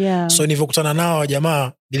wakubwa. Yeah. So nilivyokutana nao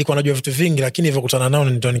jamaa, nilikuwa najua vitu vingi, lakini nilivyokutana nao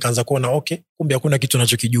ndio nikaanza kuona okay, kumbe hakuna kitu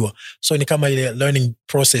ninachokijua. So ni kama ile learning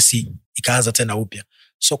process ikaanza tena upya.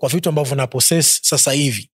 So kwa vitu ambavyo na possess sasa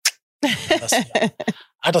hivi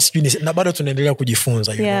hata sijui, na bado tunaendelea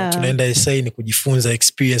kujifunza, tunaenda SA ni kujifunza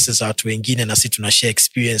experiences za watu wengine na sisi tuna share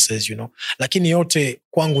experiences, lakini yote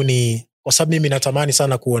kwangu ni kwa sababu mimi natamani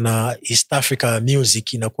sana kuona East Africa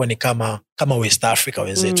music inakuwa ni kama West Africa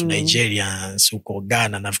wenzetu, Nigerians huko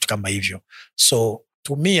Ghana na vitu kama hivyo. So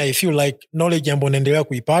to me I feel like knowledge ambayo naendelea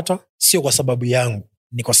kuipata sio kwa sababu yangu,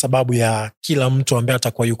 ni kwa sababu ya kila mtu ambaye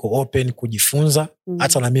atakuwa yuko open kujifunza,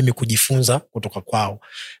 hata na mimi kujifunza kutoka kwao.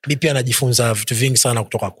 Mimi pia najifunza vitu vingi sana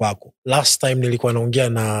kutoka kwako. Last time nilikuwa naongea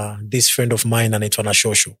na this friend of mine anaitwa na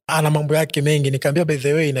Shosho. Ana mambo yake mengi, nikamwambia by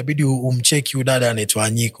the way inabidi umcheki udada anaitwa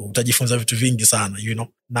Anyiko. Utajifunza vitu vingi sana,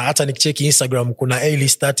 Na hata nikicheki Instagram kuna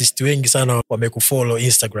A-list artist wengi sana wamekufollow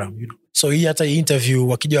Instagram, So hii hata interview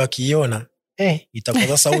wakija wakiiona, itakuwa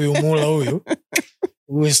sasa huyu Mulla huyu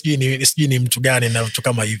sijui ni mtu gani na vitu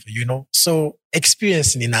kama hivyo, So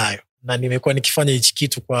experience ninayo na nimekuwa nikifanya hichi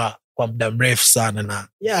kitu kwa muda mrefu sana, na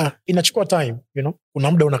inachukua time,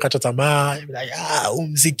 kuna muda unakata tamaa,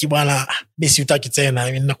 muziki bwana mimi siutaki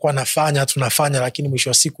tena, ninakuwa tunafanya, lakini mwisho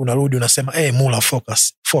wa siku unarudi unasema Mulla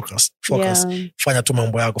focus. Fanya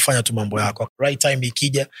tu mambo yako, right time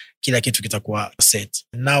ikija kila kitu kitakuwa set.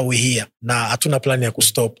 Now we here na hatuna plan ya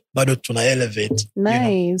kustop, bado tuna elevate.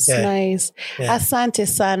 Nice. Yeah. Asante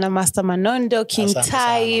sana Master Manondo, King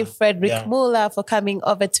Tai, Fredrick Mulla for coming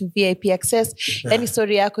over to VIP Access. Yani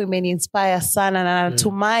story yako imeni-inspire sana na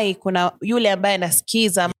natumai kuna yule ambaye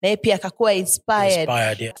anasikiza na pia akakuwa inspired.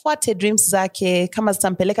 Fuate dreams zake, kama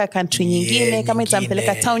zitampeleka country nyingine, kama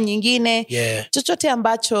zitampeleka town nyingine, chochote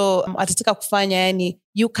ambacho atataka kufanya, yani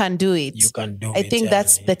you can do it. I think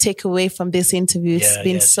that's the takeaway from this interview. It's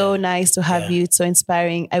been so nice to have you. It's so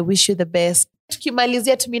inspiring. I wish you the best.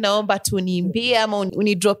 Tukimalizia tu mimi naomba tu niimbie ama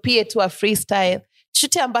unidropie tu a freestyle.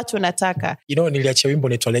 Chochote ambacho unataka. Niliacha wimbo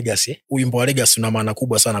unaitwa Legacy. Wimbo wa Legacy una maana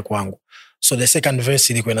kubwa sana kwangu. So the second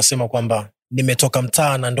verse ilikuwa inasema kwamba nimetoka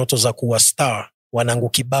mtaa na ndoto za kuwa star. Wanangu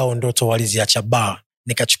kibao ndoto waliziacha bar.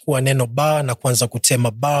 Nikachukua neno bar na kuanza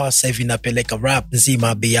kutema bar. Sasa hivi napeleka rap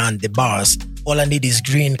nzima beyond the bars. All I need is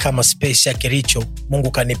green kama space ya Kericho.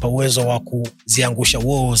 Mungu kanipa uwezo wa kuziangusha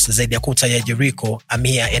walls zaidi ya kuta ya Jericho. I'm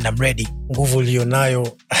here and I'm ready. Nguvu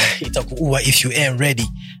ulionayo itakuua if you ain't ready.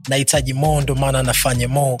 Nahitaji more ndo maana nafanye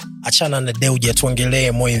more. Achana na deuja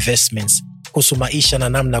tuongelee more investments. Kuhusu maisha na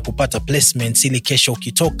namna kupata placements ili kesho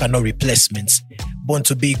ukitoka no replacements. Born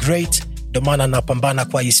to be great, ndo maana napambana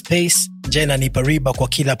kwa hii space. Jena nipa riba kwa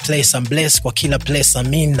kila place, I'm blessed kwa kila place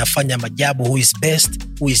I'm in. Nafanya majabu, who is best,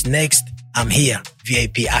 who is next, I'm here,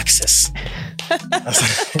 VIP Access.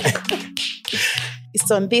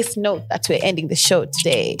 It's on this note that we're ending the show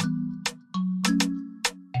today.